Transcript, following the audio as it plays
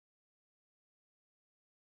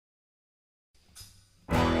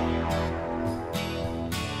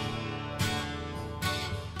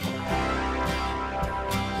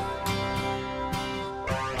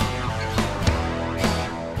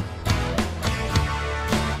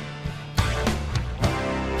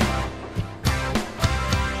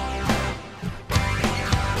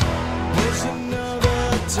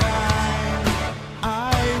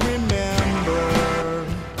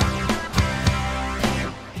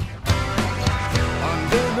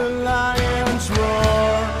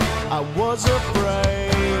was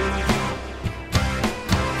afraid.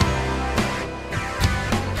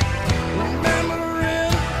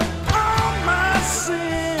 Remembering all my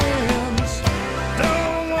sins,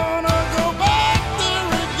 don't wanna go back there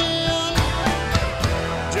again.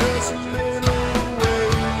 Just a little away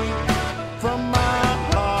from my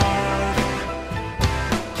heart.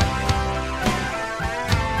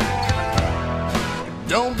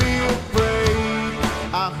 Don't be afraid,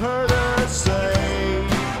 I heard her say.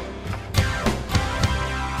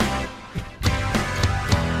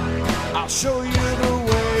 I'll show you the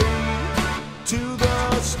way to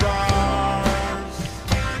the stars.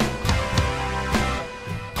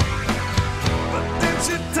 But then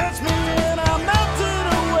she touched me and I melted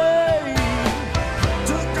away.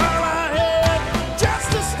 Took all I had just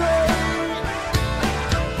to stay.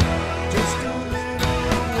 Just a little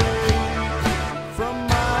away from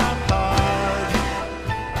my heart.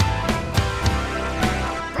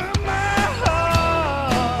 From my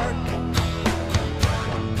heart.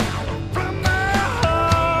 From my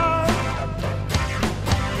heart.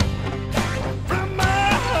 From my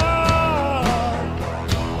heart.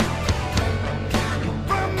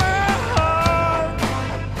 From my heart.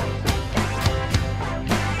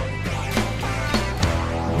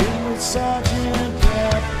 Been with Sergeant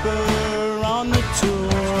Pepper on the tour.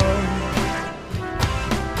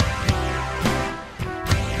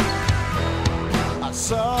 I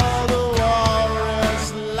saw the walrus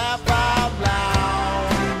laugh out loud.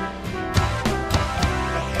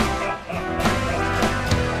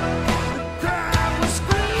 The crowd was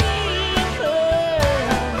screaming.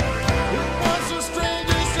 It was the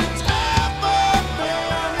strangest it's ever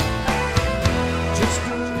been. Just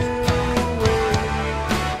a little away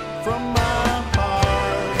from my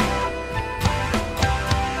heart.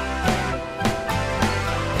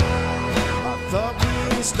 I thought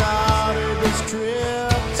we started this trip